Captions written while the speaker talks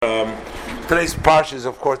Today's parsha is,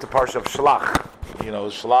 of course, the parsha of Shlach. You know,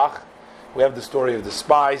 Shlach. We have the story of the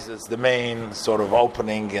spies. It's the main sort of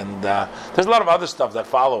opening, and there's a lot of other stuff that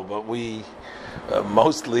follow, but we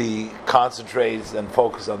mostly concentrate and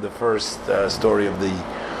focus on the first story of the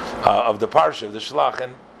parsha of the Shlach.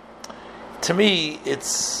 And to me,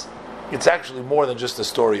 it's actually more than just a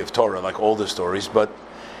story of Torah, like all the stories,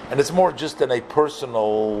 and it's more just than a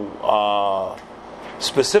personal,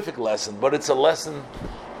 specific lesson, but it's a lesson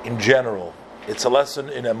in general. It's a lesson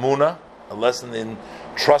in Emunah, a lesson in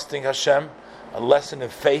trusting Hashem, a lesson in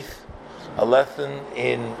faith, a lesson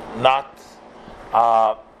in not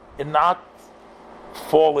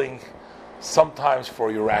falling sometimes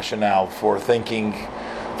for your rationale, for thinking,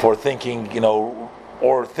 or thinking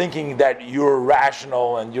that you're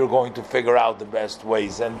rational and you're going to figure out the best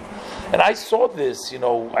ways. And I saw this,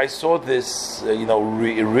 really, I saw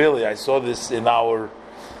this in our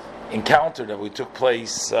encounter that we took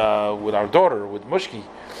place with our daughter, with Mushki.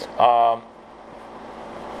 I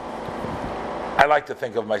like to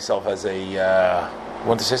think of myself as a.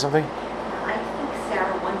 Want to say something? I think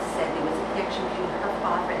Sarah once said there was a connection between her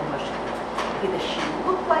father and Mushki. Either she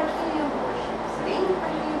looked like him, or she was named by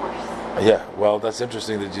him, or yeah, well, that's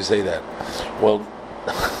interesting that you say that. Well,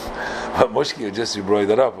 Mushki, just you brought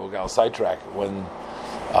that up. I'll sidetrack. When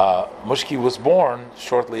Mushki was born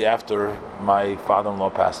shortly after my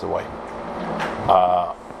father-in-law passed away,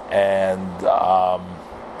 and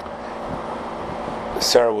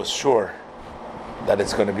Sarah was sure that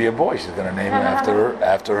it's going to be a boy. She's going to name him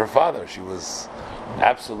after her father. She was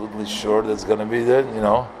absolutely sure that it's going to be that,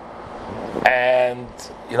 and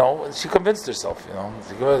she convinced herself.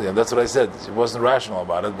 That's what I said. She wasn't rational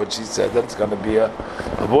about it, but she said that it's going to be a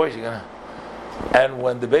boy. And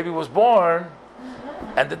when the baby was born,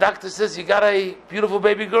 and the doctor says, "You got a beautiful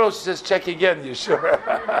baby girl," she says, "Check again. You sure?"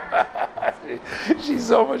 She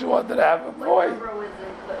so much wanted to have a boy.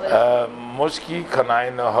 Mushki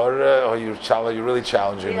Kanai Nahara. Oh, you're really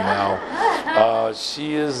challenging me now.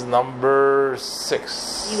 She is number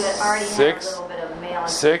 6. you had already had a little bit of male.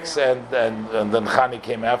 6, and then Chani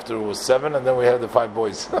came after, it was 7, and then we had the 5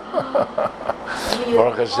 boys.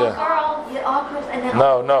 Baruch Hashem.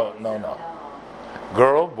 No.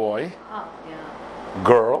 Girl, boy.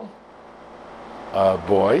 Girl,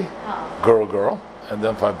 boy, girl, and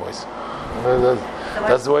then 5 boys.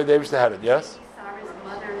 That's the way they used to have it. Yes.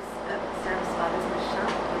 Sarah's father's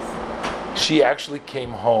Nashama. She actually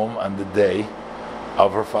came home on the day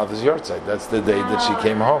of her father's yahrzeit. That's the day that she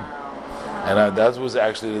came home, and that was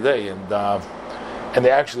actually the day. And I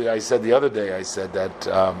said the other day, I said that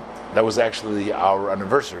that was actually our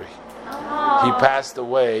anniversary. He passed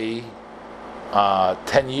away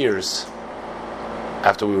 10 years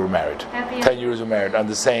after we were married. 10 years we were married on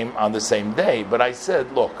the same day. But I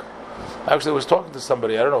said, look, I actually was talking to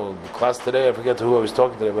somebody, I don't know, the class today, I forget who I was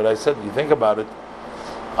talking to, but I said, you think about it,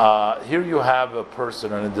 here you have a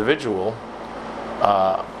person, an individual,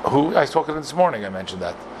 who, I was talking this morning, I mentioned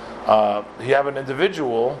that, you have an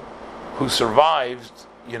individual who survived,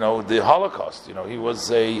 the Holocaust, he was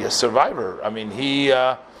a survivor. I mean, he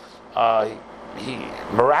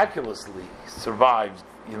miraculously survived,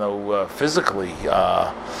 physically, he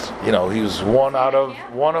was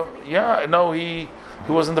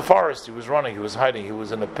he was in the forest, he was running, he was hiding, he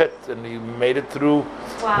was in a pit, and he made it through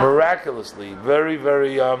miraculously. Very,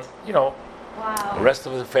 very, Wow. The rest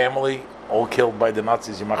of the family all killed by the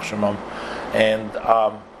Nazis, Yimach Shemam. And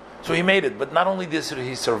so he made it, but not only this,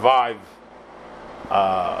 he survived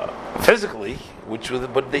physically,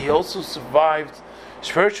 but he also survived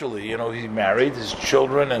spiritually. He married, his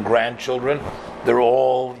children and grandchildren, they're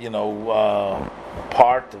all,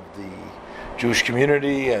 part of the Jewish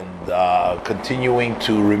community, and continuing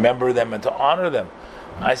to remember them and to honor them.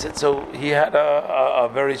 I said, so he had a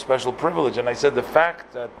very special privilege. And I said, the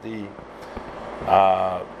fact that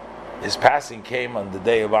his passing came on the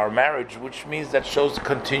day of our marriage, which means that shows the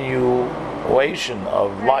continuation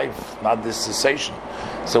of life, not this cessation.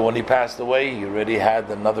 So when he passed away, he already had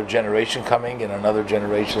another generation coming and another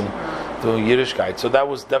generation doing Yiddishkeit. So that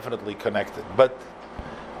was definitely connected. But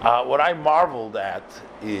what I marveled at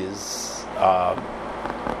is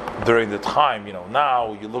during the time,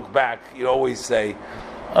 now you look back, you always say,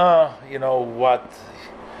 what,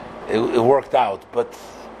 it worked out. But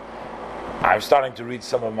I'm starting to read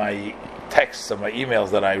some of my texts, some of my emails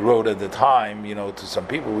that I wrote at the time, to some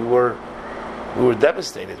people. We were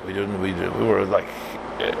devastated. We were like,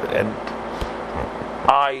 and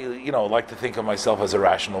I, like to think of myself as a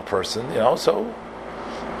rational person, so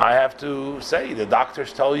I have to say, the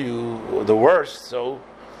doctors tell you the worst, so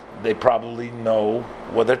they probably know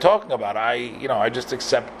what they're talking about. I just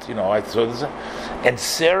accept, I saw this, and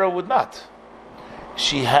Sarah would not.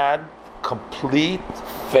 she had complete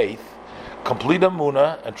faith, complete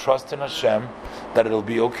emunah, and trust in Hashem that it'll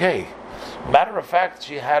be okay. Matter of fact,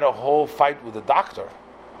 she had a whole fight with the doctor,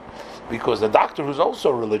 because the doctor, who's also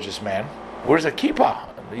a religious man, wears a kippah,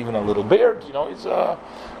 and even a little beard. He's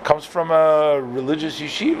comes from a religious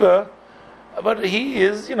yeshiva, but he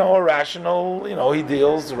is, a rational. He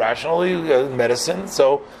deals rationally in medicine,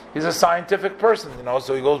 so he's a scientific person.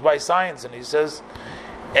 So he goes by science, and he says.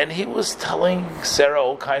 And he was telling Sarah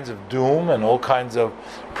all kinds of doom and all kinds of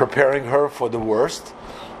preparing her for the worst.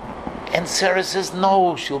 And Sarah says,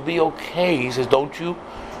 no, she'll be okay. He says, don't you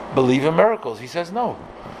believe in miracles? He says, no.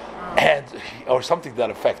 Or something to that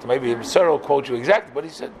effect. Maybe Sarah will quote you exactly, but he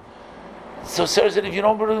said, so Sarah said, if you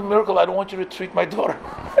don't believe in miracles, I don't want you to treat my daughter.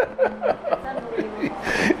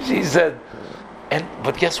 She said,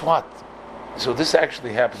 but guess what? So this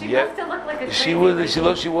actually happened. She must have looked like a she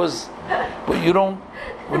crazy was, but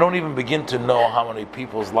we don't even begin to know how many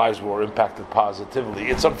people's lives were impacted positively.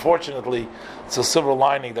 It's unfortunately, it's a silver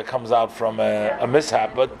lining that comes out from a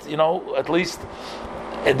mishap, but at least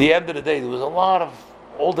at the end of the day, there was a lot of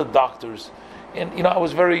older doctors, and I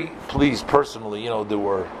was very pleased personally. There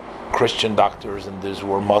were Christian doctors and there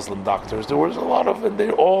were Muslim doctors. There was a lot of, and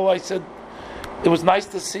they all, I said, it was nice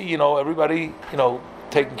to see, everybody,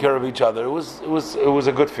 taking care of each other. It was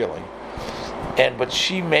a good feeling. But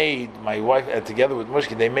she made, my wife, together with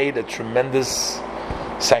Mushki, they made a tremendous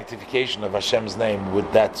sanctification of Hashem's name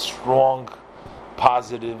with that strong,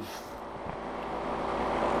 positive,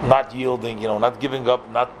 not yielding, not giving up,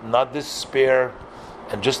 not despair,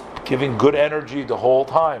 and just giving good energy the whole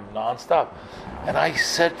time, non-stop. And I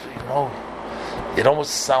said, it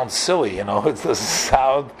almost sounds silly, it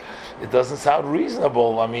doesn't sound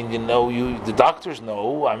reasonable. I mean, the doctors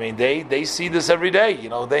know. I mean, they see this every day.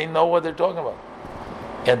 They know what they're talking about.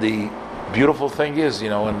 And the beautiful thing is, she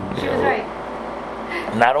was right.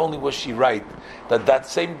 Not only was she right, that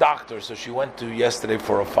same doctor. So she went to yesterday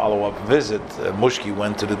for a follow-up visit. Mushki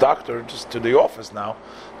went to the doctor, just to the office now,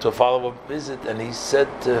 to a follow-up visit, and he said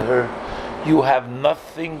to her, "You have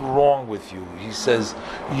nothing wrong with you." He says,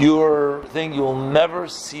 "Your thing, you'll never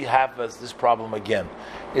have this problem again.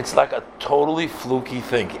 It's like a totally fluky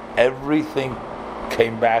thing. Everything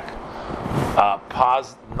came back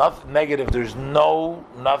positive, nothing negative. There's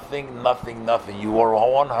nothing. You are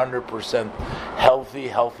 100% healthy.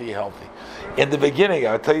 In the beginning,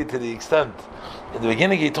 I'll tell you to the extent. In the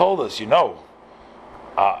beginning, he told us, you're going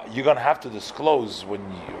to have to disclose when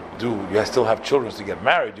you still have children to get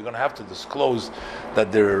married. You're going to have to disclose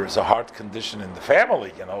that there's a heart condition in the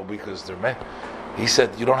family, because they're men." He said,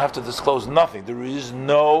 you don't have to disclose nothing. There is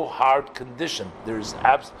no heart condition. There is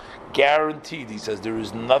guaranteed. He says, there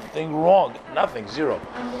is nothing wrong. Nothing, zero.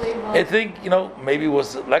 Unbelievable. I think, maybe it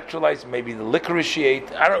was electrolytes, maybe the licorice she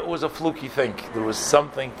ate. I don't know, it was a fluky thing. There was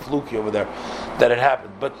something fluky over there that had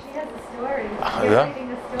happened. But She has a story.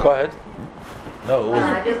 Go ahead. No, it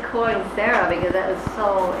wasn't. I just coined Sarah because that was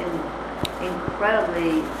so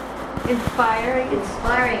incredibly Inspiring.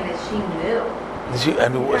 that she knew.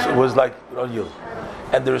 And it was like on you.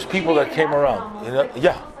 And there's people that came around.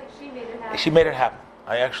 Yeah, Almost like she made it happen. she made it happen.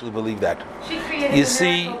 I actually believe that. She created You the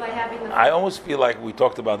see, miracle by having the I almost feel like we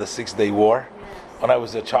talked about the 6-Day War. When I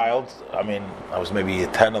was a child, I was maybe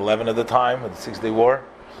 10, 11 at the time, with the 6-Day War.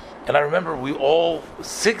 And I remember we all,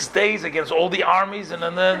 6 days against all the armies, and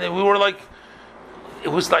then we were like, it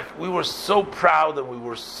was like we were so proud and we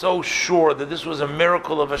were so sure that this was a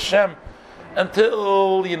miracle of Hashem.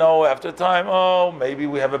 Until, after time, maybe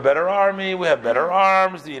we have a better army, we have better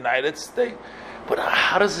arms, the United States. But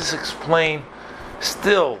how does this explain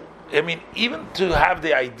still? Even to have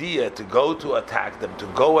the idea to go to attack them, to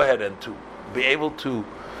go ahead and to be able to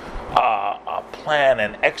plan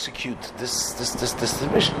and execute this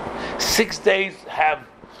mission. 6 days have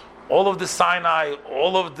all of the Sinai,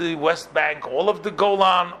 all of the West Bank, all of the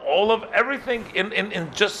Golan, all of everything in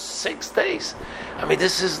just 6 days.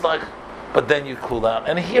 This is like... But then you cool down.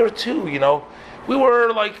 And here too, we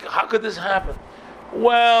were like, how could this happen?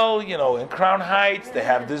 Well, in Crown Heights, they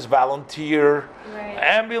have this volunteer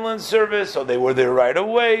ambulance service, so they were there right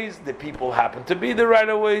away. The people happened to be there right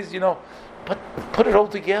away, But put it all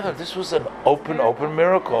together. This was an open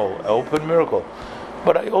miracle.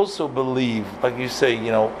 But I also believe, like you say,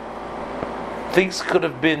 things could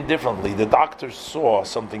have been differently. The doctors saw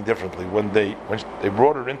something differently. When they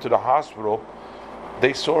brought her into the hospital,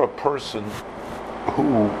 they saw a person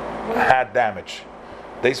who had damage.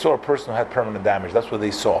 They saw a person who had permanent damage. That's what they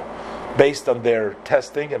saw, based on their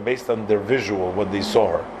testing and based on their visual, what they saw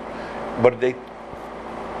her. But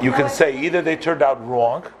you can say either they turned out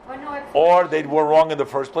wrong, or they were wrong in the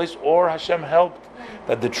first place, or Hashem helped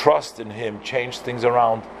that the trust in Him changed things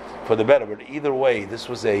around for the better. But either way, this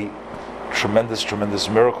was a tremendous, tremendous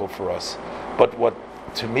miracle for us. But what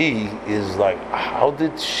to me is like, how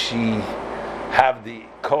did she have the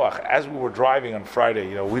koach? As we were driving on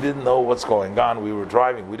Friday, we didn't know what's going on. We were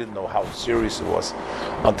driving. We didn't know how serious it was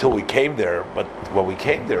until we came there. But when we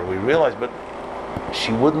came there, we realized, but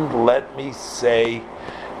she wouldn't let me say,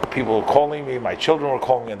 people were calling me, my children were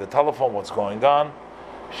calling me on the telephone, what's going on.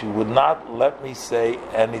 She would not let me say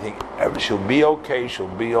anything. She'll be okay, she'll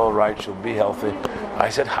be all right, she'll be healthy. I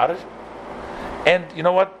said, how did... And you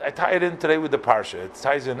know what? I tie it in today with the Parsha. It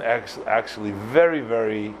ties in actually very,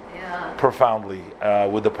 very profoundly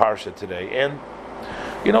with the Parsha today. And,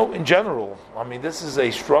 in general, this is a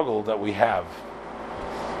struggle that we have.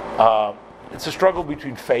 It's a struggle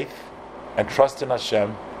between faith and trust in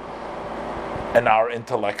Hashem and our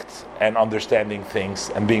intellect and understanding things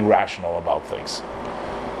and being rational about things.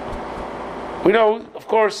 We know, of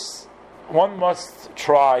course, one must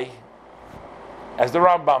try, as the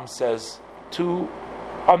Rambam says, to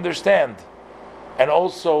understand and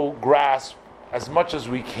also grasp as much as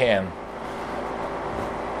we can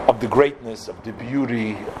of the greatness, of the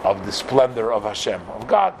beauty, of the splendor of Hashem, of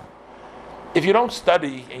God. If you don't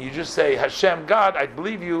study and you just say, Hashem, God, I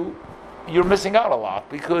believe you, you're missing out a lot,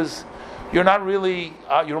 because you're not really,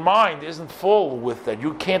 your mind isn't full with that.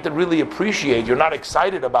 You can't really appreciate, you're not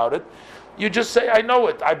excited about it. You just say, I know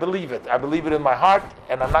it, I believe it in my heart,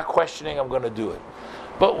 and I'm not questioning, I'm going to do it.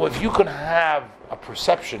 But if you can have a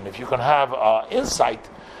perception, if you can have insight,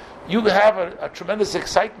 you have a tremendous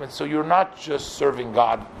excitement. So you're not just serving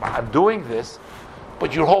God, I'm doing this,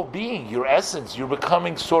 but your whole being, your essence, you're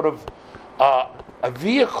becoming sort of a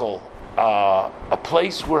vehicle, a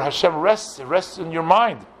place where Hashem rests in your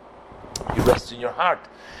mind, you rest in your heart.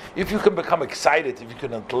 If you can become excited, if you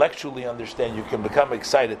can intellectually understand, you can become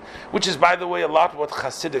excited, which is, by the way, a lot what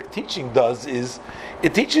Hasidic teaching does, is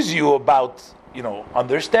it teaches you about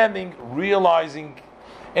understanding, realizing,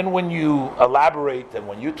 and when you elaborate and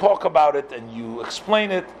when you talk about it and you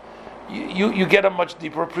explain it, you get a much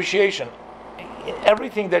deeper appreciation.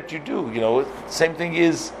 Everything that you do, same thing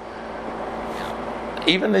is,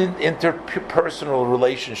 even in interpersonal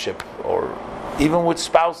relationship or even with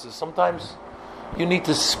spouses, sometimes you need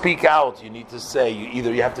to speak out, you need to say,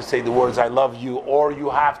 either you have to say the words, I love you, or you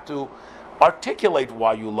have to articulate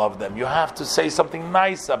why you love them. You have to say something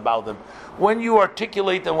nice about them. When you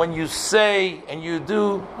articulate and when you say and you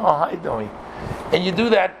do, oh, how you doing? And you do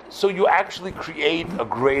that, so you actually create a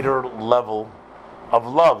greater level of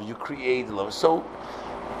love. You create love. So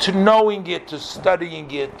to knowing it, to studying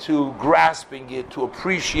it, to grasping it, to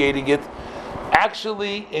appreciating it,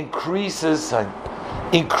 actually increases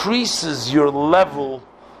your level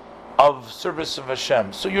of service of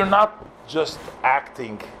Hashem. So you're not just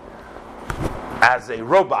acting as a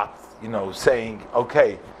robot, saying,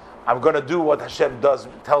 okay, I'm going to do what Hashem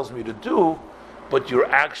tells me to do, but you're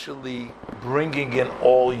actually bringing in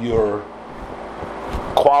all your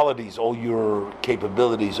qualities, all your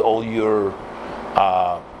capabilities, all your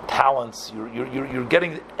talents. You're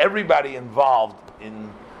getting everybody involved in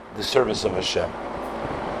the service of Hashem.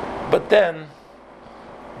 But then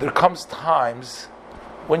there comes times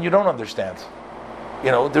when you don't understand.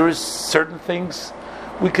 There is certain things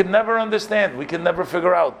we could never understand, we can never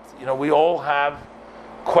figure out. We all have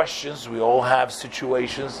questions, we all have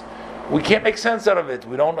situations. We can't make sense out of it.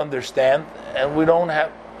 We don't understand, and we don't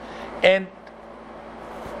have. And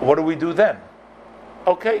what do we do then?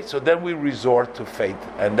 Okay, so then we resort to faith,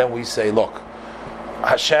 and then we say, look,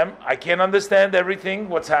 Hashem, I can't understand everything,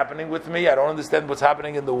 what's happening with me. I don't understand what's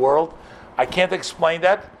happening in the world. I can't explain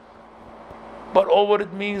that. But all what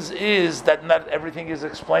it means is that not everything is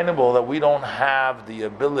explainable, that we don't have the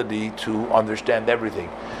ability to understand everything.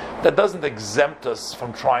 That doesn't exempt us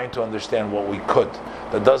from trying to understand what we could.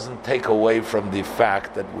 That doesn't take away from the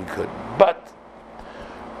fact that we could. But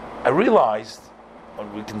I realized,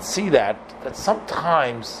 and we can see that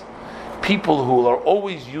sometimes people who are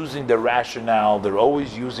always using their rationale, they're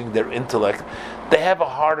always using their intellect, they have a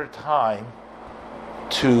harder time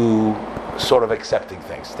to sort of accepting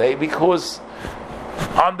things. Because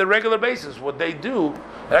on the regular basis, what they do,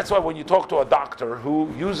 that's why when you talk to a doctor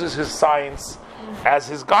who uses his science as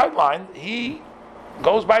his guideline, he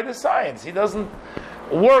goes by the science. He doesn't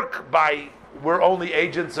work by, we're only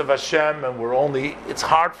agents of Hashem and it's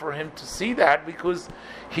hard for him to see that because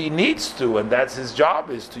he needs to, and that's his job,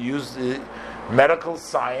 is to use the medical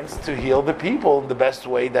science to heal the people in the best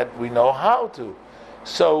way that we know how to.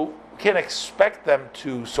 So we can't expect them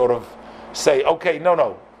to sort of say, okay,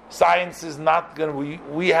 no, science is not going to,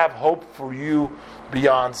 we have hope for you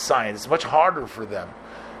beyond science. It's much harder for them.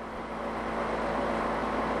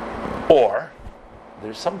 Or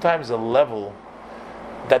there's sometimes a level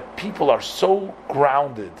that people are so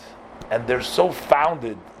grounded and they're so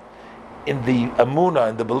founded in the Amunah,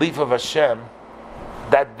 in the belief of Hashem,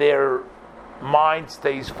 that their mind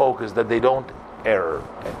stays focused, that they don't err.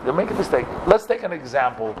 They make a mistake. Let's take an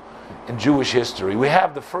example in Jewish history. We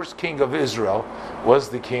have the first king of Israel, was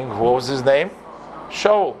the king, what was his name?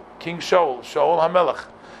 Shaul, King Shaul HaMelech.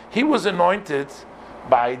 He was anointed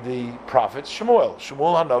by the prophet Shmuel.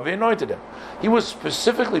 Shmuel Hanavi anointed him. He was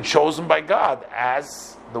specifically chosen by God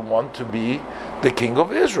as the one to be the king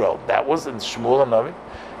of Israel. That was in Shmuel Hanavi.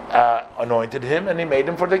 Anointed him and he made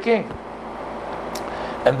him for the king.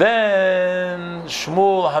 And then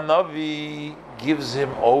Shmuel Hanavi gives him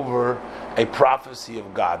over a prophecy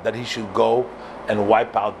of God that he should go and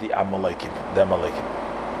wipe out the Amalekim.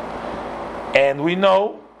 And we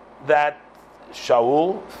know that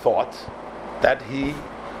Shaul thought that he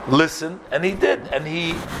listened, and he did, and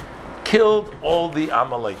he killed all the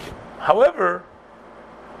Amalekim. However,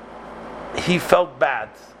 he felt bad.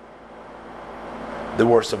 There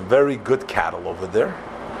were some very good cattle over there.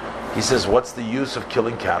 He says, what's the use of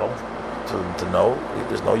killing cattle? To know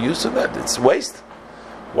there's no use in that. It's waste.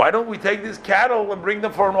 Why don't we take these cattle and bring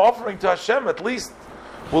them for an offering to Hashem? At least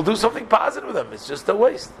we'll do something positive with them. It's just a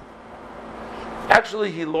waste.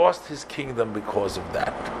 Actually, he lost his kingdom because of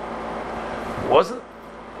that. Wasn't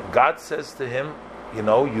God says to him,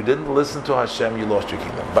 you didn't listen to Hashem, you lost your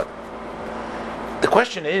kingdom. But the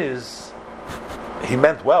question is, he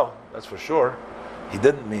meant well, that's for sure. He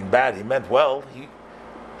didn't mean bad, he meant well.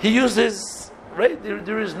 He used his, right?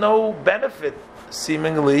 There is no benefit,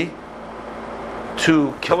 seemingly,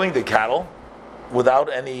 to killing the cattle without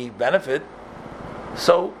any benefit.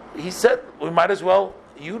 So he said, we might as well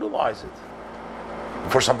utilize it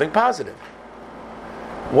for something positive.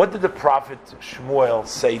 What did the prophet Shmuel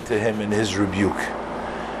say to him in his rebuke?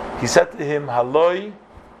 He said to him, Haloi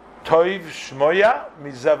toiv shmoya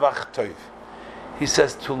mizevach toiv. He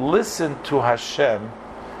says, to listen to Hashem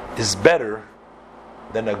is better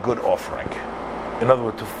than a good offering. In other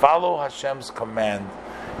words, to follow Hashem's command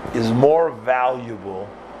is more valuable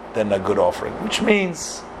than a good offering. Which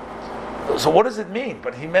means, so what does it mean?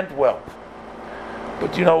 But he meant well.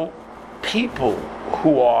 But people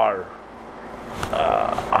who are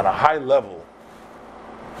on a high level,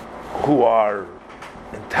 who are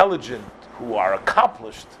intelligent, who are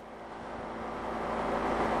accomplished,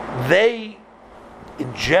 they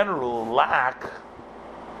in general lack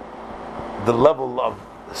the level of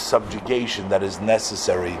subjugation that is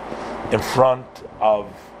necessary in front of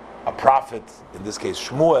a prophet, in this case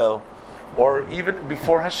Shmuel, or even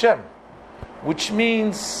before Hashem, which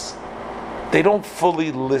means they don't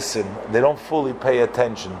fully listen, they don't fully pay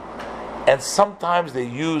attention, and sometimes they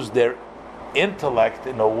use their intellect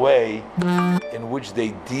in a way in which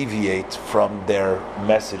they deviate from their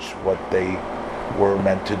message, what they were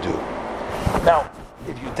meant to do. Now,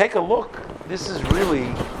 if you take a look, this is really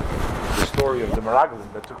the story of the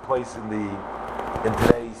Meraglim that took place in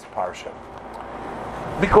today's parsha.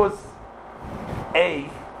 Because a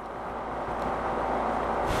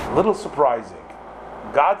little surprising,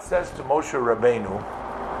 God says to Moshe Rabbeinu,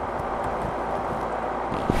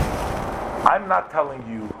 I'm not telling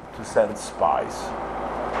you to send spies.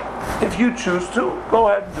 If you choose to, go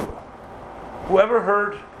ahead and do it. Whoever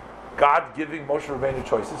heard God giving Moshe Rabbeinu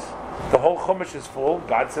choices? The whole Chumash is full.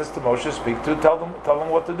 God says to Moshe, speak to, tell them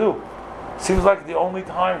what to do. Seems like the only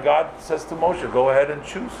time God says to Moshe, go ahead and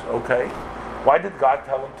choose. Okay. Why did God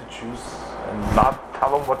tell him to choose and not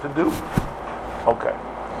tell him what to do? Okay.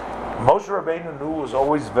 Moshe Rabbeinu was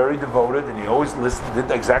always very devoted, and he always listened, did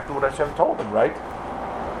exactly what Hashem told him, right?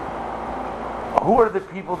 Who are the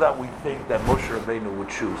people that we think that Moshe Rabbeinu would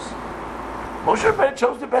choose? Moshe Rabbeinu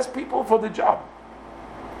chose the best people for the job.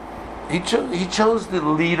 He chose the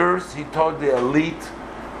leaders, he chose the elite,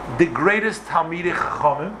 the greatest Talmidei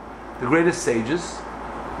Chachamim, the greatest sages,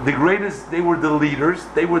 they were the leaders,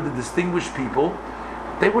 they were the distinguished people,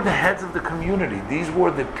 they were the heads of the community. These were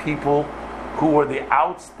the people who were the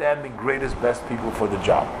outstanding, greatest, best people for the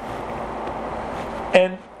job.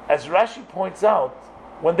 And as Rashi points out,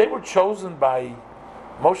 when they were chosen by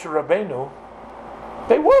Moshe Rabbeinu,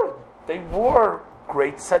 they were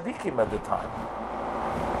great tzaddikim at the time.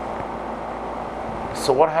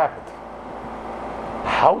 So what happened?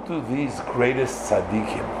 How do these greatest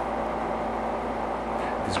tzaddikim,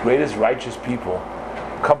 these greatest righteous people,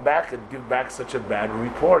 come back and give back such a bad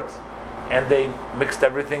report? And they mixed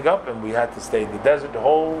everything up, and we had to stay in the desert. The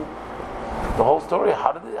whole story.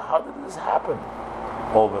 How did this happen?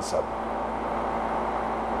 All of a sudden.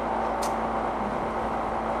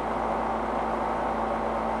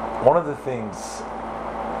 One of the things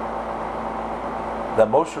that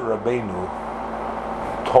Moshe Rabbeinu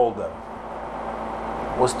told them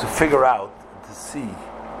was to figure out, to see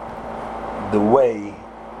the way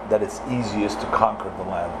that it's easiest to conquer the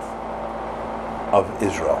land of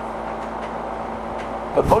Israel.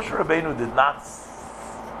 But Moshe Rabbeinu did not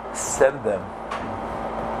send them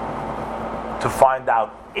to find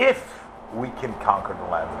out if we can conquer the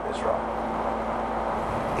land of Israel.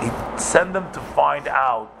 He sent them to find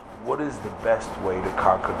out what is the best way to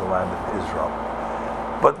conquer the land of Israel.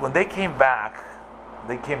 But when they came back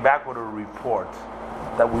with a report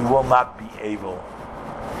that we will not be able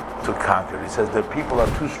to conquer. He says the people are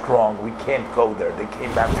too strong, we can't go there. They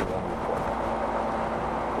came back with one report.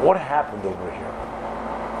 What happened over here?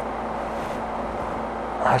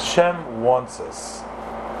 Hashem wants us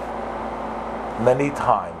many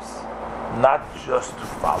times not just to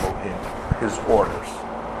follow Him, His orders.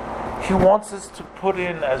 He wants us to put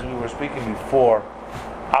in, as we were speaking before,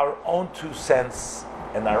 our own 2 cents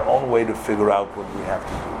and our own way to figure out what we have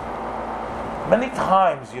to do. Many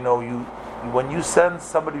times, when you send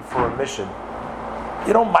somebody for a mission,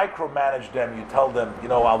 you don't micromanage them. You tell them,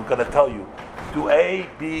 I'm going to tell you, do A,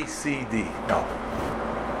 B, C, D. No.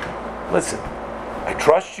 Listen, I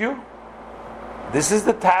trust you. This is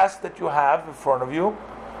the task that you have in front of you.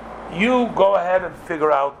 You go ahead and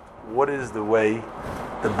figure out what is the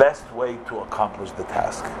best way to accomplish the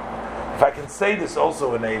task. If I can say this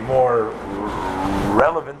also in a more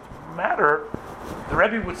relevant matter, the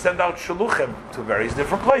Rebbe would send out shluchim to various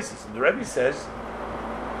different places. And the Rebbe says,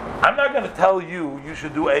 I'm not going to tell you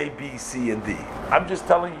should do A, B, C, and D. I'm just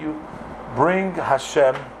telling you, bring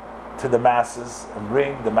Hashem to the masses and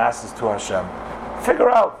bring the masses to Hashem. Figure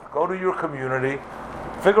out, go to your community,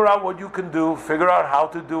 figure out what you can do, figure out how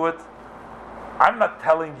to do it. I'm not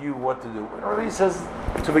telling you what to do. The Rebbe says,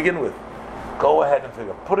 to begin with, go ahead and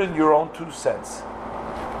figure. Put in your own 2 cents.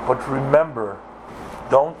 But remember,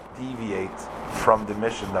 don't deviate from the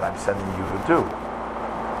mission that I'm sending you to do.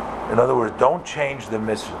 In other words, don't change the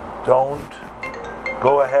mission. Don't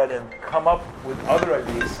go ahead and come up with other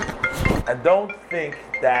ideas. And don't think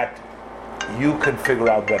that you can figure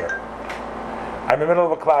out better. I'm in the middle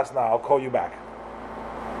of a class now. I'll call you back.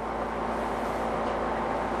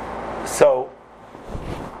 So,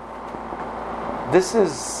 this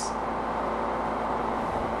is,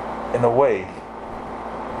 in a way,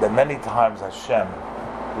 that many times Hashem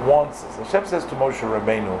wants us. Hashem says to Moshe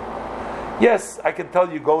Rabbeinu, yes, I can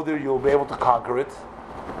tell you, go there, you'll be able to conquer it.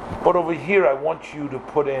 But over here, I want you to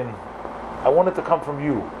put in, I want it to come from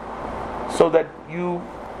you. So that you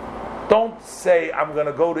don't say, I'm going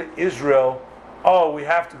to go to Israel. Oh, we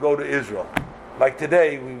have to go to Israel. Like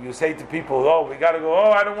today, you say to people, oh, we got to go.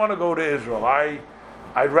 Oh, I don't want to go to Israel.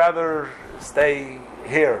 I'd rather stay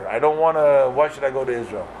here. I don't want to, why should I go to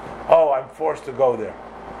Israel? Oh, I'm forced to go there.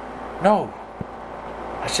 No.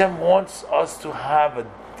 Hashem wants us to have a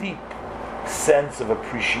deep sense of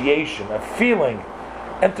appreciation, a feeling,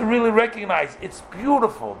 and to really recognize it's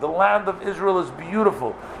beautiful. The land of Israel is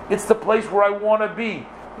beautiful. It's the place where I want to be.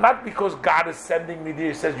 Not because God is sending me there,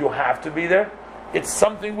 He says you have to be there. It's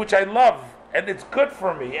something which I love, and it's good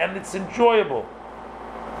for me, and it's enjoyable.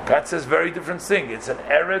 God says very different thing. It's an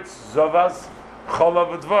Eretz Zovas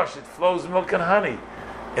Cholav Udvash. It flows milk and honey.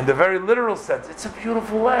 In the very literal sense, it's a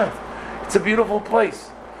beautiful land. It's a beautiful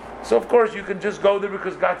place. So of course you can just go there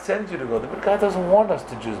because God sends you to go there. But God doesn't want us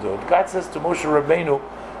to just do it. God says to Moshe Rabbeinu,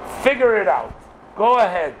 figure it out. Go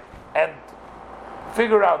ahead and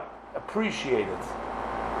figure out, appreciate it.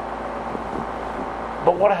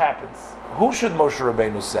 But what happens? Who should Moshe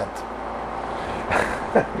Rabbeinu send?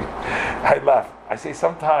 I laugh. I say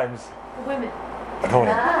sometimes The women.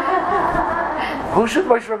 Who should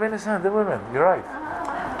Moshe Rabbeinu send? The women. You're right.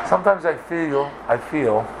 Sometimes I feel I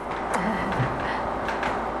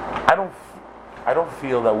don't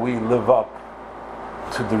feel that we live up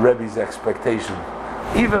to the Rebbe's expectation,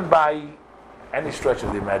 even by any stretch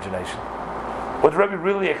of the imagination. What the Rebbe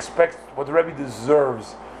really expects, what the Rebbe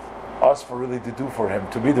deserves us for really to do for him,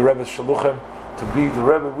 to be the Rebbe's Shaluchim, to be the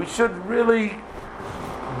Rebbe, we should really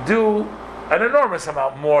do an enormous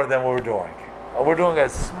amount more than what we're doing. We're doing a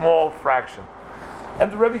small fraction. And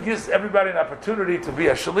the Rebbe gives everybody an opportunity to be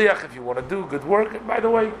a shaliach if you want to do good work. And by the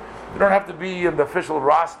way, you don't have to be in the official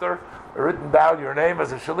roster or written down your name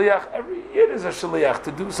as a shaliach. Every yid is a shaliach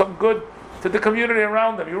to do some good to the community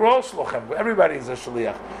around them. You're all shluchim. Everybody is a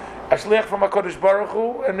shaliach. A shaliach from HaKadosh Baruch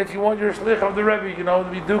Hu, and if you want your shaliach of the Rebbe, if you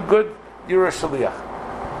do good, you're a shaliach.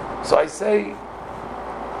 So I say,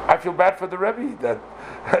 I feel bad for the Rebbe that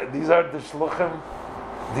these are the shluchim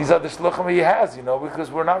he has, because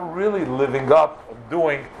we're not really living up and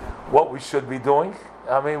doing what we should be doing.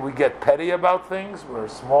 I mean, we get petty about things. We're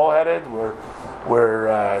small-headed. We're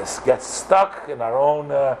get stuck in our own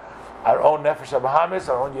nefesh habahamis,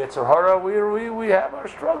 our own yetzer hara. We have our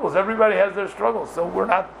struggles. Everybody has their struggles. So we're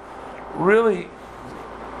not really.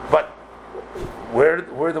 But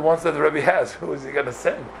we're the ones that the Rebbe has. Who is he going to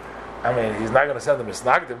send? I mean, he's not going to send them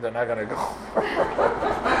misnagdim. They're not going to go.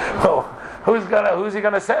 Well, who's he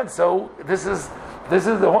going to send? So this is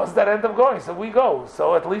the ones that end up going. So we go.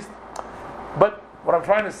 So at least. But what I'm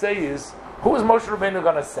trying to say is, who is Moshe Rabbeinu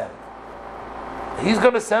going to send? He's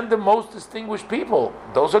going to send the most distinguished people.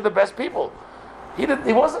 Those are the best people. He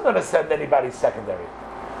wasn't going to send anybody secondary.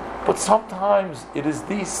 But sometimes it is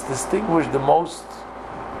these distinguished, the most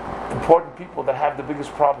important people that have the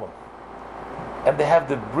biggest problem. And they have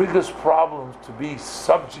the biggest problem to be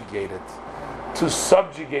subjugated, to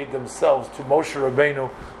subjugate themselves to Moshe Rabbeinu,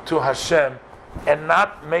 to Hashem, and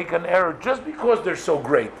not make an error just because they're so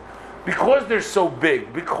great, because they're so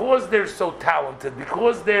big, because they're so talented,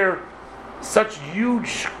 because they're such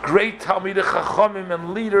huge, great Talmidei Chachamim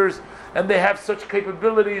and leaders, and they have such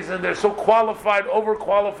capabilities, and they're so qualified,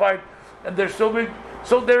 overqualified, and they're so big.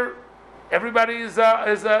 So everybody is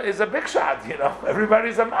a big shot,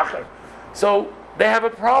 Everybody's a macher. So they have a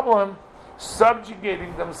problem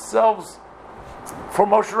subjugating themselves for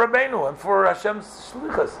Moshe Rabbeinu and for Hashem's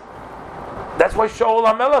shlichus. That's why Shaul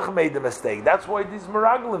HaMelech made the mistake. That's why these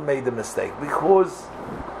Meraglim made the mistake, because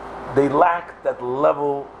they lacked that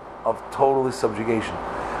level of totally subjugation.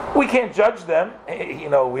 We can't judge them.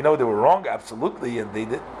 We know they were wrong, absolutely, and they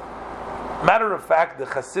did. Matter of fact, the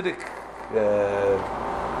Hasidic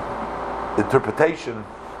interpretation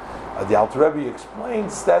of the Alter Rebbe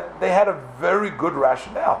explains that they had a very good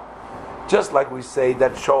rationale. Just like we say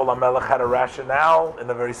that Shaul HaMelech had a rationale in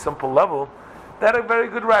a very simple level, they had a very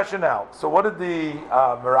good rationale. So what did the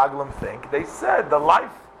Meraglim think? They said the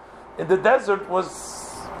life in the desert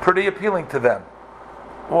was pretty appealing to them.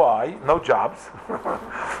 Why? No jobs.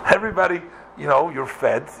 Everybody, you're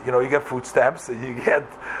fed. You get food stamps. You get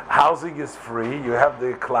housing is free. You have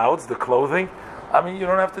the clouds, the clothing. I mean, you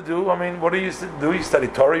don't have to do. I mean, what do you do? You study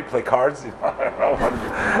Torah, you play cards. I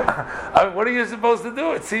don't know. What are you supposed to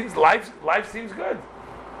do? It seems life seems good.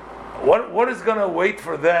 What is going to wait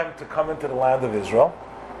for them to come into the land of Israel?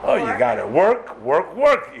 Oh, you got to work.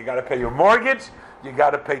 You got to pay your mortgage. You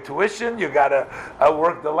got to pay tuition. You got to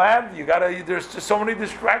work the land. There's just so many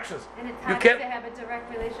distractions. And it's hard to have a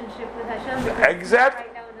direct relationship with Hashem because exactly.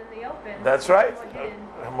 It's right down in the open. That's right.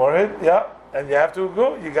 More hidden, yeah. And you have to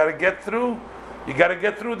go. You got to get through. You got to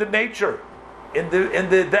get through the nature. In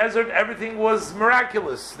the desert, everything was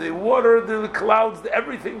miraculous. The water, the clouds,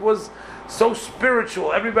 everything was so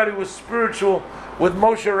spiritual. Everybody was spiritual with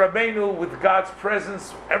Moshe Rabbeinu, with God's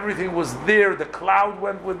presence. Everything was there. The cloud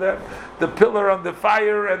went with them, the pillar on the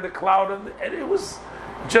fire, and the cloud, and it was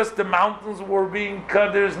just the mountains were being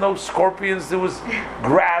cut. There's no scorpions. There was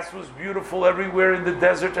grass was beautiful everywhere in the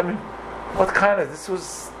desert. I mean, what kind of this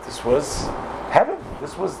was heaven.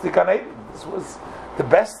 This was the Gan Eden. This was the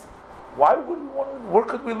best. Why would we want to? Where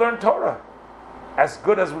could we learn Torah as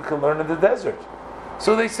good as we could learn in the desert?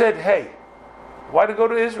 So they said, "Hey, why to go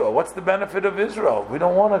to Israel? What's the benefit of Israel? We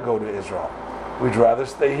don't want to go to Israel. We'd rather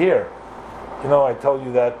stay here." I tell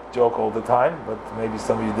you that joke all the time, but maybe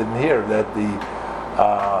some of you didn't hear that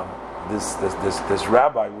this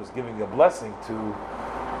rabbi was giving a blessing to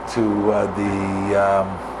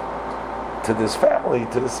this family,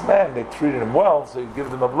 to this man. They treated him well, so he gives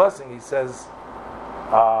them a blessing. He says,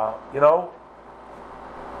 do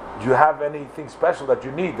you have anything special that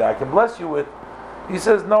you need that I can bless you with? He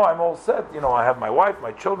says, no, I'm all set. I have my wife,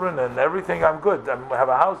 my children, and everything. I'm good. I have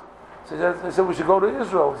a house. So he said, we should go to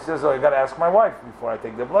Israel. He says, I got to ask my wife before I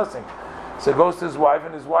take the blessing. So he goes to his wife,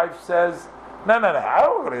 and his wife says, no, I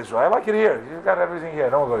don't want to go to Israel. I like it here. You've got everything here. I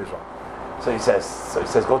don't want to go to Israel. So he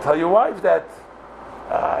says, go tell your wife that,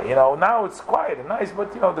 now it's quiet and nice,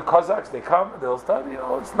 but the Cossacks, they come, they'll study.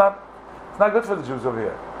 It's not good for the Jews over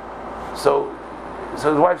here. So his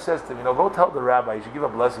wife says to him, go tell the rabbi you should give a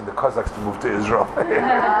blessing the Cossacks to move to Israel.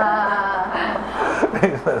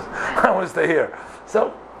 He says, I want to stay here.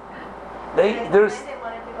 So They wanted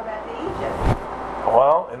to go back to Egypt.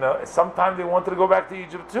 Well, sometimes they wanted to go back to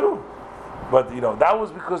Egypt too. But that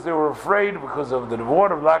was because they were afraid because of the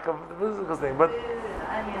reward of lack of the physical thing. But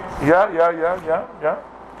yeah.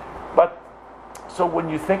 But so when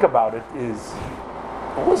you think about it, it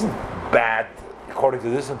wasn't bad according to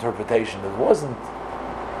this interpretation. It wasn't.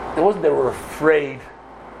 They were afraid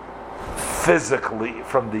physically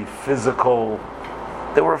from the physical.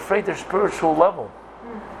 They were afraid their spiritual level.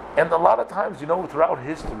 And a lot of times, throughout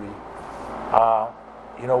history,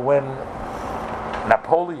 when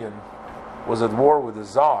Napoleon was at war with the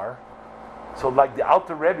Tsar. So like the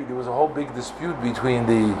Alter Rebbe, there was a whole big dispute between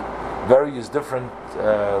the various different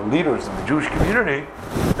leaders of the Jewish community.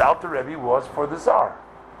 The Alter Rebbe was for the Tsar,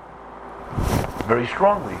 very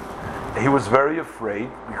strongly. He was very afraid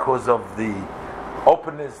because of the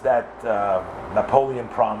openness that Napoleon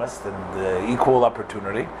promised and the equal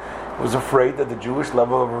opportunity. He was afraid that the Jewish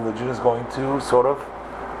level of religion is going to sort of,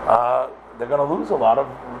 they're going to lose a lot of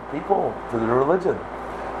people to the religion.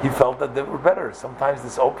 He felt that they were better. Sometimes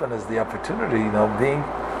this openness, the opportunity, being,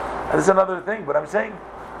 and this is another thing, but I'm saying,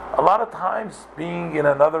 a lot of times being in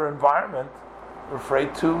another environment, we're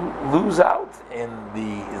afraid to lose out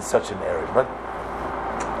in such an area. But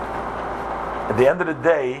at the end of the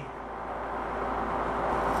day,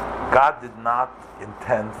 God did not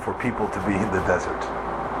intend for people to be in the desert.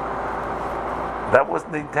 That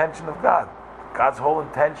wasn't the intention of God. God's whole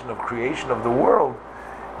intention of creation of the world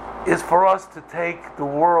is for us to take the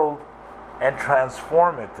world and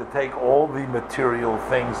transform it, to take all the material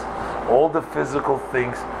things, all the physical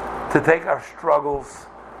things, to take our struggles,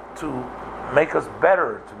 to make us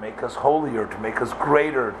better, to make us holier, to make us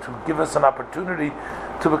greater, to give us an opportunity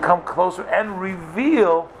to become closer and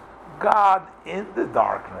reveal God in the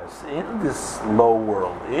darkness, in this low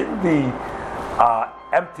world, in the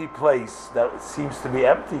empty place that seems to be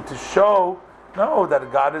empty, to show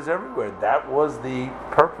that God is everywhere. That was the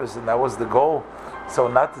purpose and that was the goal. So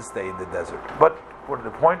not to stay in the desert. But the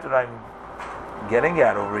point that I'm getting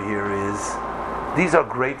at over here is these are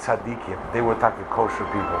great tzaddikim. They were taka kosher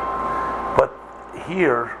people. But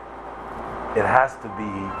here it has to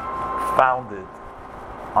be founded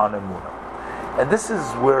on emunah. And this is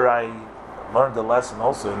where I learned the lesson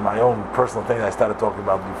also in my own personal thing that I started talking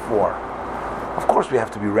about before. Of course we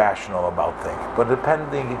have to be rational about things, but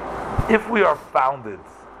depending, if we are founded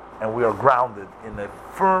and we are grounded in a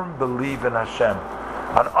firm belief in Hashem,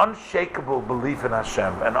 an unshakable belief in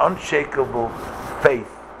Hashem, an unshakable faith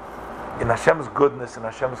in Hashem's goodness and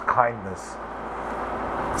Hashem's kindness,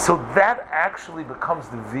 so that actually becomes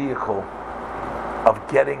the vehicle of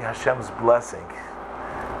getting Hashem's blessing.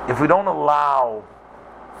 If we don't allow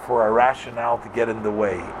for our rationale to get in the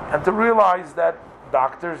way, and to realize that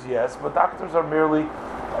doctors, yes, but doctors are merely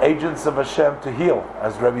agents of Hashem to heal,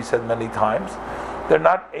 as Rebbe said many times. They're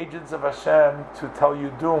not agents of Hashem to tell you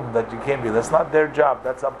doom that you can't be. That's not their job.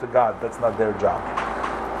 That's up to God. That's not their job.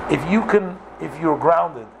 If you're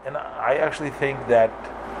grounded, and I actually think that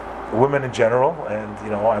women in general, and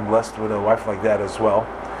I'm blessed with a wife like that as well,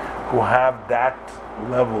 who have that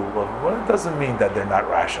level of, well, it doesn't mean that they're not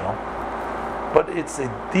rational, but it's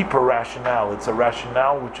a deeper rationale. It's a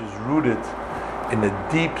rationale which is rooted in a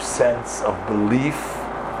deep sense of belief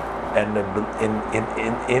and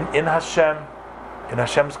in Hashem, in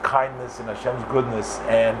Hashem's kindness, in Hashem's goodness,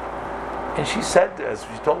 and she said, as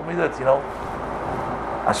she told me that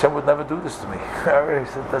Hashem would never do this to me.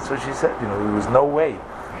 That's what she said. There was no way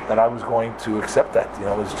that I was going to accept that.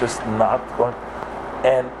 It's just not going.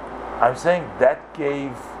 And I'm saying that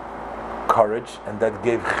gave courage, and that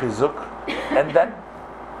gave chizuk, and that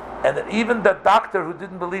even the doctor who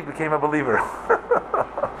didn't believe became a believer.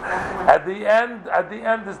 At the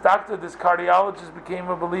end, this doctor, this cardiologist became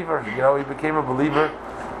a believer. He became a believer.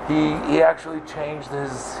 He actually changed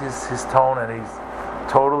his tone, and he's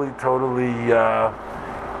totally.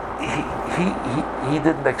 He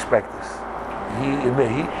didn't expect this.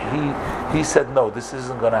 He said, no, this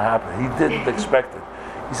isn't going to happen. He didn't expect it.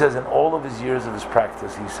 He says in all of his years of his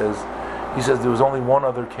practice, he says there was only one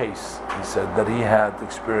other case, he said, that he had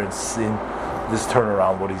experienced in this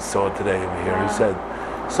turnaround, what he saw today over here. He said,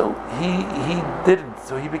 so he didn't.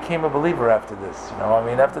 So he became a believer after this.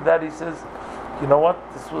 After that he says, you know what?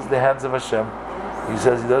 This was the hands of Hashem. He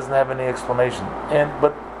says he doesn't have any explanation.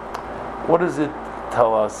 But what does it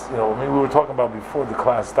tell us? We were talking about before the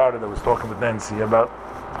class started, I was talking with Nancy about,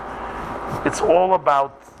 it's all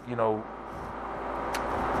about,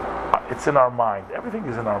 it's in our mind. Everything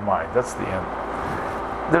is in our mind. That's the end.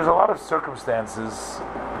 There's a lot of circumstances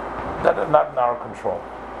that are not in our control.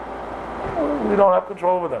 We don't have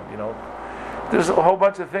control over them. There's a whole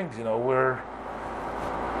bunch of things.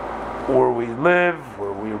 Where we live,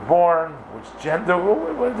 where we were born, which gender.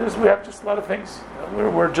 We have just a lot of things.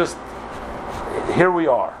 We're just here. We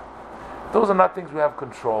are. Those are not things we have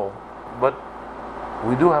control, but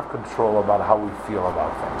we do have control about how we feel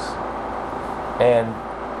about things, and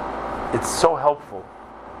it's so helpful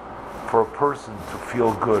for a person to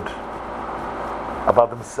feel good about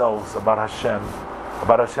themselves, about Hashem,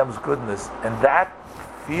 about Hashem's goodness, and that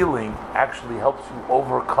feeling actually helps you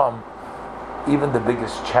overcome even the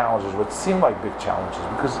biggest challenges, what seem like big challenges,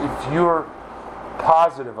 because if you're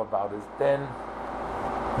positive about it, then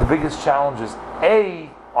the biggest challenges, A,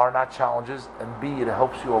 are not challenges, and B, it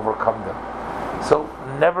helps you overcome them. So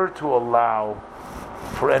never to allow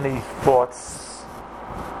for any thoughts.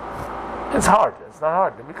 It's hard. It's not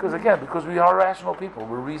hard because we are rational people.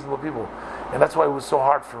 We're reasonable people, and that's why it was so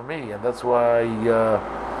hard for me, and that's why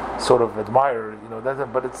I sort of admire,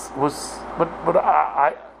 that. But but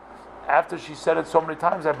I after she said it so many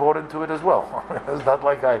times, I bought into it as well. It's not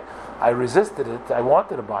like I resisted it. I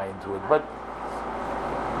wanted to buy into it, but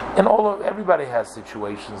everybody has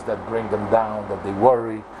situations that bring them down, that they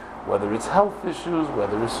worry, whether it's health issues,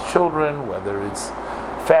 whether it's children, whether it's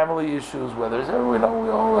family issues, whether it's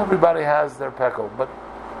everybody has their peckle. But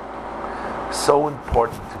so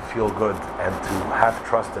important to feel good and to have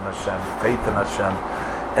trust in Hashem, faith in Hashem,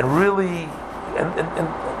 and really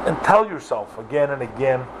and tell yourself again and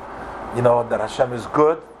again, that Hashem is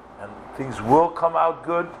good and things will come out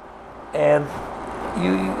good, and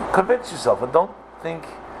you convince yourself. And don't think.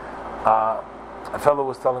 A fellow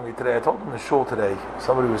was telling me today. I told him in the shul today.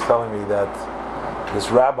 Somebody was telling me that this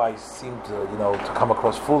rabbi seemed to, to come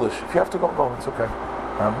across foolish. If you have to go, it's okay.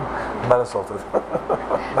 I'm not insulted.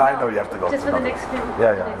 I know you have to go. Just for the next few.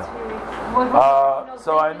 Yeah.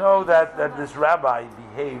 So I know that this rabbi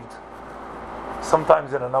behaved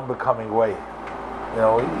sometimes in an unbecoming way.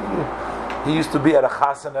 He used to be at a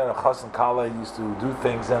chasen kala. He used to do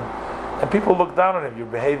things, and people look down on him. You're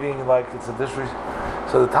behaving like it's a disrespect.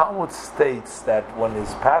 So the Talmud states that when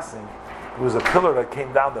he's passing, there was a pillar that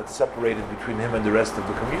came down that separated between him and the rest of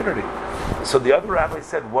the community. So the other rabbi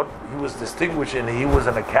said what he was distinguished in, he was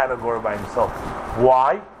in a category by himself.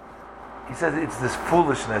 Why? He says it's this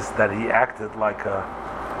foolishness that he acted like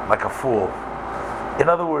a fool. In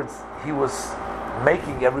other words, he was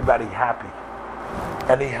making everybody happy,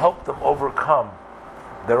 and he helped them overcome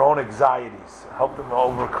their own anxieties, helped them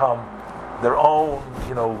overcome their own,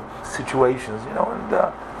 situations, and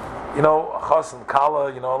chas and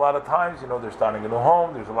kala, a lot of times, they're starting a new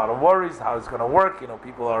home, there's a lot of worries, how it's going to work,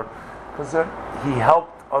 people are concerned. He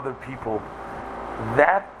helped other people.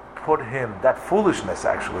 That put him, that foolishness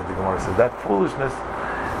actually, the Gemara says, that foolishness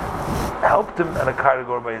helped him in a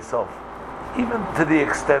category by itself. Even to the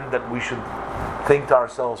extent that we should think to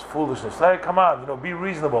ourselves, foolishness, hey, come on, be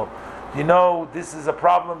reasonable. This is a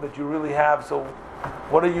problem that you really have, so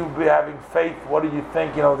what are you having faith? What do you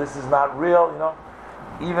think? This is not real.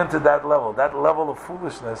 Even to that level of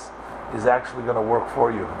foolishness is actually going to work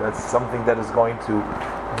for you. That's something that is going to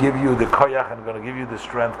give you the koyach and going to give you the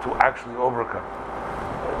strength to actually overcome.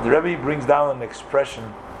 The Rebbe brings down an expression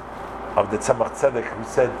of the Tzemach Tzedek who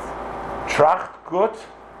said, "Tracht gut,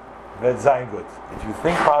 wird sein gut." If you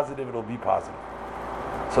think positive, it'll be positive.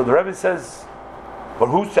 So the Rebbe says, but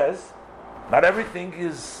who says? Not everything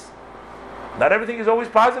is always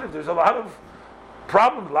positive. There's a lot of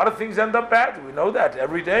problems. A lot of things end up bad. We know that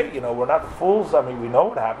every day. We're not fools. We know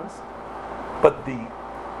what happens. But the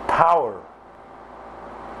power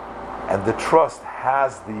and the trust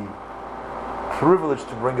has the privilege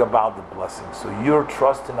to bring about the blessing. So your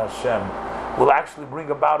trust in Hashem will actually bring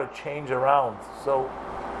about a change around. So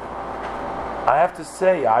I have to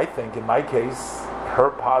say, I think in my case, her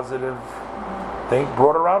positive thing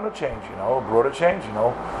brought around a change.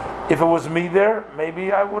 If it was me there,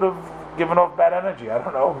 maybe I would have given off bad energy. I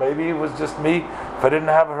don't know. Maybe it was just me. If I didn't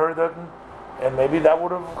have her, and maybe that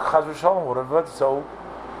would have chas v'shalom would have. So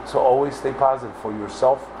always stay positive for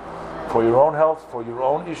yourself, for your own health, for your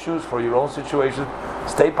own issues, for your own situation.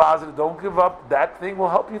 Stay positive. Don't give up. That thing will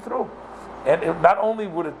help you through, and not only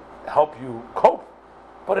would it help you cope,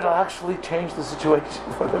 but it'll actually change the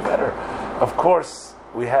situation for the better. Of course,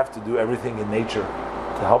 we have to do everything in nature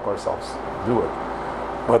to help ourselves do it.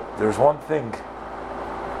 But there's one thing.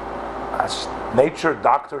 As nature,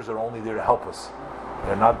 doctors are only there to help us.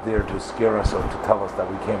 They're not there to scare us or to tell us that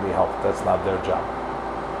we can't be helped. That's not their job.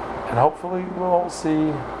 And hopefully we'll all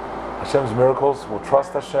see Hashem's miracles. We'll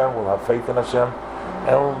trust Hashem. We'll have faith in Hashem. And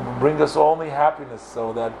it will bring us only happiness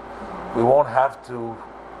so that we won't have to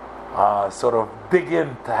sort of dig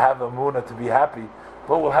in to have emunah to be happy.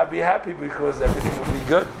 But we'll be happy because everything will be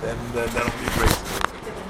good. And that'll be great.